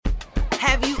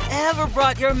Have you ever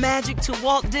brought your magic to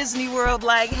Walt Disney World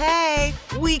like, hey,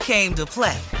 we came to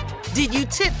play? Did you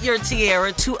tip your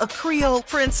tiara to a Creole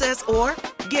princess or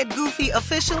get goofy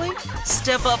officially?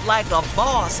 Step up like a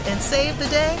boss and save the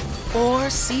day? Or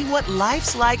see what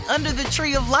life's like under the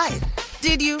tree of life?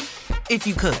 Did you? If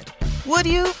you could. Would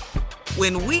you?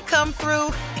 When we come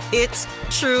through, it's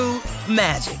true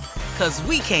magic. 'Cause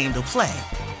we came to play.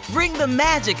 Bring the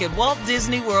magic at Walt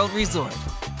Disney World Resort.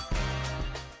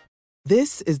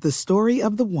 This is the story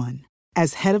of the one.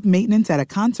 As head of maintenance at a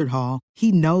concert hall,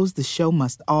 he knows the show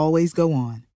must always go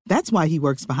on. That's why he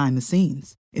works behind the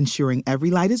scenes, ensuring every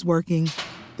light is working,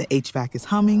 the HVAC is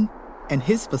humming, and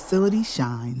his facility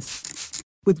shines.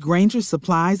 With Grainger's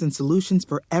supplies and solutions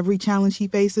for every challenge he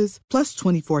faces, plus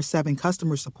 24/7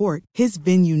 customer support, his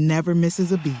venue never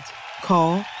misses a beat.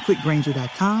 Call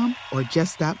quickgrainger.com or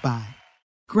just stop by.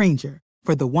 Grainger,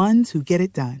 for the ones who get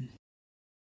it done.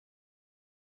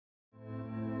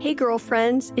 Hey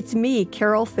girlfriends, it's me,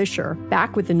 Carol Fisher,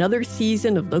 back with another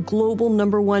season of the global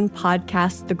 #1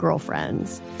 podcast, The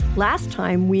Girlfriends. Last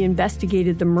time, we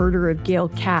investigated the murder of Gail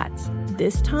Katz.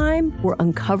 This time, we're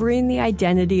uncovering the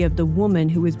identity of the woman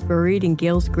who was buried in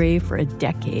Gail's grave for a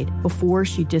decade before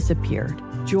she disappeared.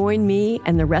 Join me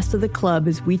and the rest of the club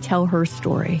as we tell her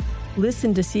story.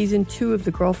 Listen to Season 2 of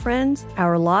The Girlfriends,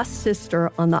 Our Lost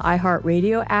Sister on the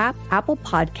iHeartRadio app, Apple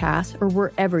Podcasts, or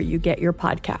wherever you get your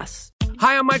podcasts.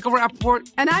 Hi, I'm Michael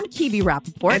Rappaport. And I'm Kibi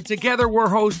Rappaport. And together we're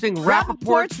hosting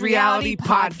Rappaport's Reality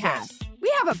Podcast.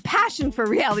 We have a passion for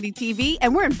reality TV,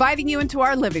 and we're inviting you into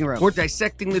our living room. We're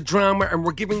dissecting the drama, and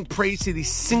we're giving praise to the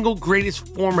single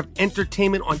greatest form of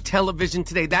entertainment on television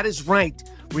today. That is right.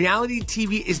 Reality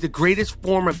TV is the greatest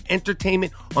form of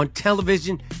entertainment on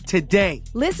television today.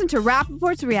 Listen to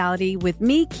Rappaport's Reality with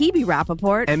me, Kibi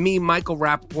Rappaport. And me, Michael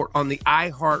Rappaport, on the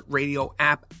iHeartRadio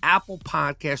app, Apple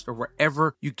Podcast, or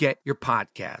wherever you get your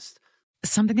podcast.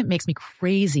 Something that makes me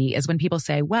crazy is when people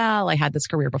say, well, I had this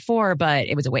career before, but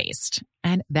it was a waste.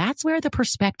 And that's where the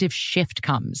perspective shift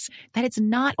comes, that it's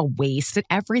not a waste, that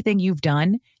everything you've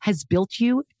done has built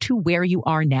you to where you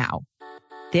are now.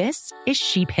 This is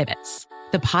She Pivots,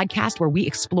 the podcast where we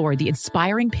explore the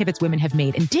inspiring pivots women have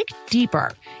made and dig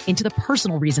deeper into the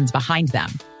personal reasons behind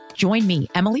them. Join me,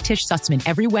 Emily Tish Sussman,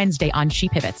 every Wednesday on She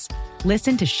Pivots.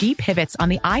 Listen to She Pivots on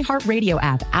the iHeartRadio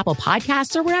app, Apple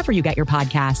Podcasts, or wherever you get your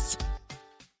podcasts.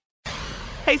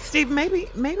 Hey, Steve, maybe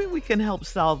we can help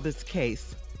solve this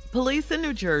case. Police in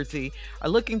New Jersey are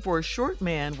looking for a short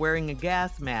man wearing a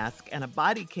gas mask and a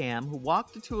body cam who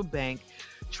walked into a bank,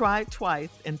 tried twice,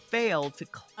 and failed to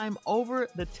climb over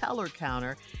the teller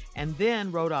counter and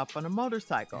then rode off on a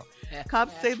motorcycle.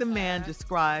 Cops say the man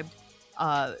described,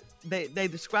 they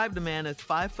described the man as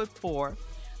 5'4".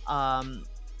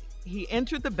 He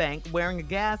entered the bank wearing a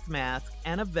gas mask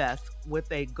and a vest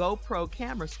with a GoPro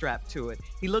camera strapped to it.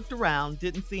 He looked around,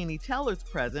 didn't see any tellers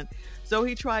present, so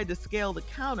he tried to scale the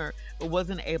counter but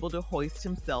wasn't able to hoist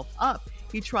himself up.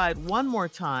 He tried one more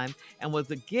time and was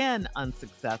again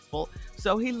unsuccessful,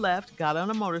 so he left, got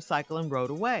on a motorcycle, and rode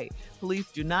away. Police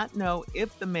do not know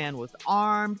if the man was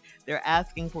armed. They're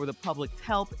asking for the public's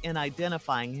help in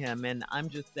identifying him, and I'm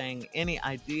just saying, any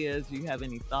ideas? You have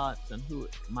any thoughts on who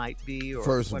it might be or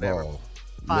First whatever? of all,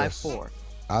 5'4".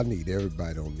 I need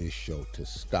everybody on this show to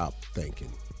stop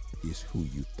thinking it's who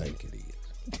you think it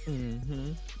is.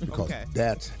 Mm-hmm. Because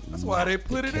that's why they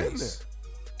put it in there.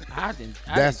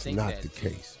 That's not the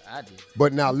case.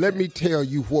 But now let me tell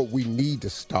you what we need to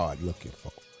start looking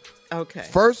for. Okay.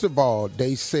 First of all,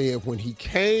 they said when he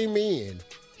came in,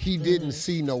 he didn't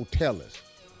see no tellers.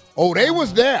 Oh, they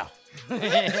was there.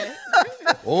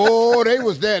 Oh, they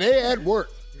was there. They at work.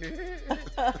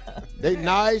 They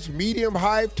nice, medium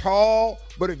height, tall.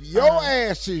 But if your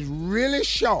ass is really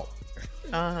short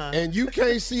and you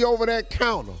can't see over that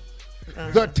counter,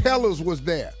 the tellers was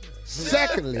there.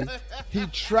 Secondly, he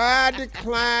tried to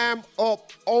climb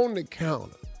up on the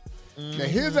counter. Now,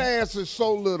 his ass is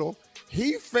so little,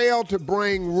 he failed to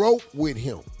bring rope with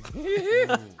him.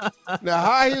 Now,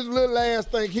 how his little ass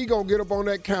think he gonna get up on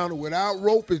that counter without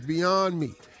rope is beyond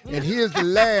me. And here's the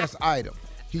last item.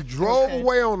 He drove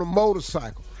away on a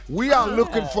motorcycle. We are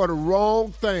looking for the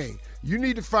wrong thing. You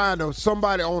need to find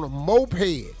somebody on a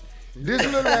moped. This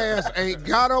little ass ain't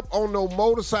got up on no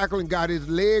motorcycle and got his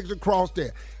legs across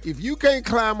there. If you can't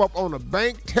climb up on a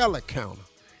bank teller counter,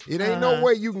 it ain't no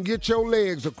way you can get your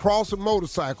legs across a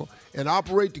motorcycle and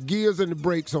operate the gears and the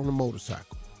brakes on the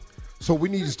motorcycle. So we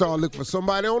need to start looking for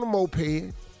somebody on a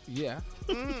moped. Yeah.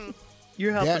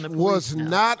 You're helping That the police was now.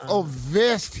 not a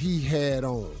vest he had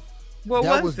on.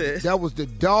 What was it? That was the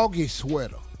doggy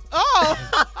sweater. Oh!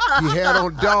 He had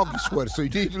on doggy sweater. So you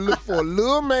need to look for a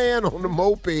little man on the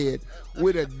moped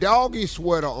with a doggy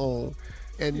sweater on.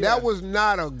 And that was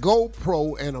not a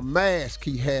GoPro and a mask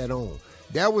he had on.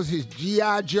 That was his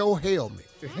G.I. Joe helmet.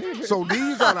 So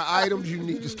these are the items you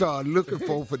need to start looking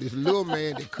for this little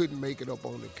man that couldn't make it up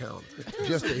on the counter,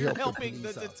 just to help the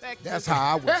police out. That's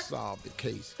how I would solve the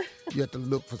case. You have to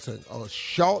look for a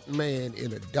short man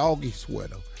in a doggy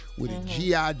sweater with a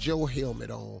G.I. Joe helmet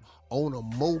on a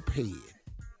moped.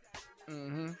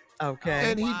 Mm-hmm.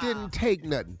 Okay. And he didn't take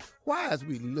nothing. Why is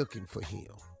we looking for him?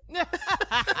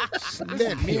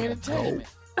 Let him go.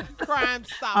 Crime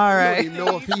Stop. All right. You don't even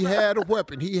know if he had a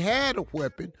weapon. He had a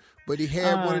weapon, but he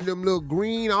had one of them little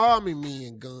green army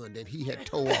men gun that he had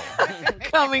tore off.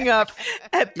 Coming up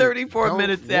at 34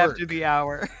 minutes work. after the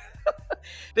hour.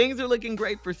 Things are looking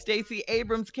great for Stacey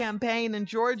Abrams' campaign in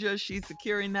Georgia. She's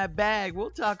securing that bag.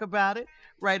 We'll talk about it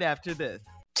right after this.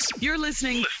 You're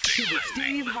listening to the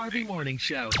Steve Harvey Morning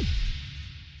Show.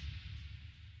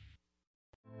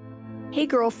 Hey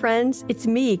girlfriends, it's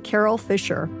me, Carol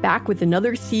Fisher, back with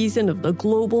another season of the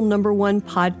global #1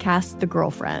 podcast, The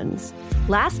Girlfriends.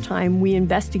 Last time, we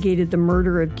investigated the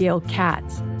murder of Gail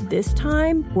Katz. This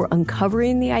time, we're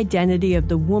uncovering the identity of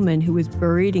the woman who was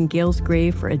buried in Gail's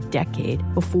grave for a decade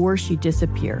before she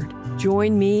disappeared.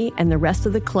 Join me and the rest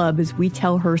of the club as we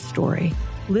tell her story.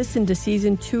 Listen to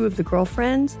Season 2 of The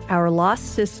Girlfriends, Our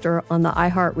Lost Sister on the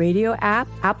iHeartRadio app,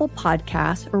 Apple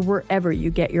Podcasts, or wherever you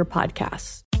get your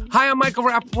podcasts. Hi, I'm Michael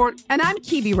Rappaport. And I'm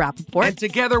Kibi Rappaport. And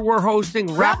together we're hosting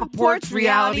Rappaport's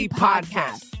Reality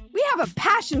Podcast. We have a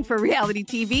passion for reality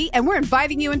TV, and we're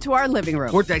inviting you into our living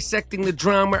room. We're dissecting the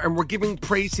drama, and we're giving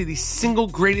praise to the single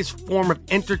greatest form of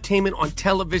entertainment on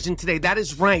television today. That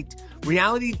is right.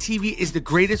 Reality TV is the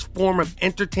greatest form of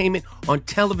entertainment on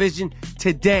television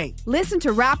today. Listen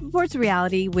to Rappaport's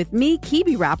Reality with me,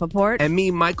 Kibi Rappaport. And me,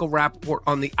 Michael Rappaport,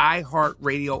 on the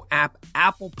iHeartRadio app,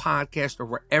 Apple Podcast, or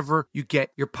wherever you get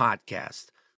your podcast.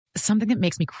 Something that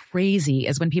makes me crazy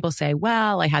is when people say,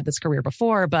 well, I had this career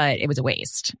before, but it was a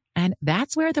waste. And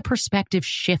that's where the perspective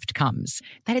shift comes,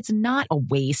 that it's not a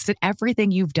waste, that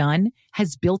everything you've done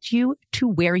has built you to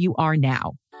where you are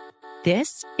now.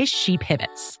 This is She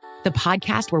Pivots, the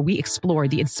podcast where we explore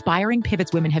the inspiring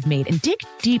pivots women have made and dig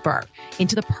deeper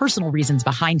into the personal reasons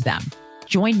behind them.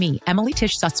 Join me, Emily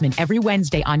Tish Sussman, every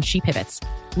Wednesday on She Pivots.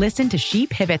 Listen to She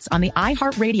Pivots on the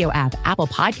iHeartRadio app, Apple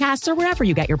Podcasts, or wherever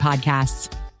you get your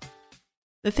podcasts.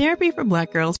 The Therapy for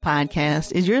Black Girls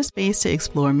podcast is your space to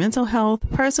explore mental health,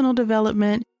 personal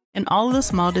development, and all of the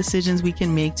small decisions we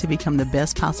can make to become the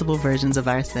best possible versions of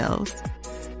ourselves.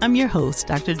 I'm your host,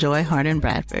 Dr. Joy Harden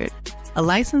Bradford, a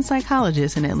licensed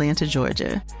psychologist in Atlanta,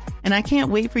 Georgia, and I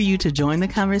can't wait for you to join the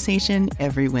conversation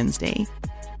every Wednesday.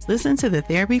 Listen to the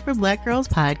Therapy for Black Girls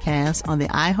podcast on the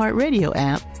iHeartRadio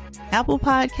app, Apple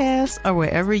Podcasts, or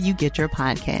wherever you get your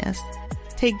podcasts.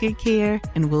 Take good care,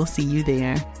 and we'll see you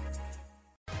there.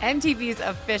 MTV's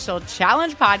official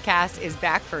Challenge podcast is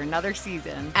back for another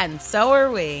season. And so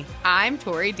are we. I'm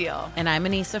Tori Deal. And I'm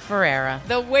Anissa Ferreira.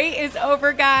 The wait is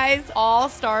over, guys. All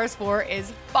Stars 4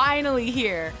 is finally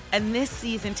here. And this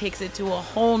season takes it to a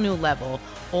whole new level.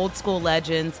 Old school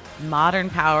legends, modern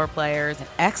power players, and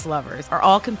ex-lovers are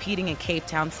all competing in Cape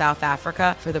Town, South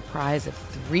Africa for the prize of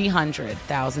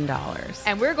 $300,000.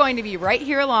 And we're going to be right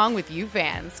here along with you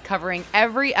fans, covering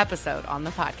every episode on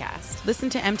the podcast. Listen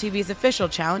to MTV's official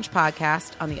Challenge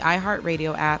podcast on the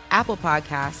iHeartRadio app, Apple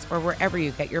Podcasts, or wherever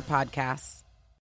you get your podcasts.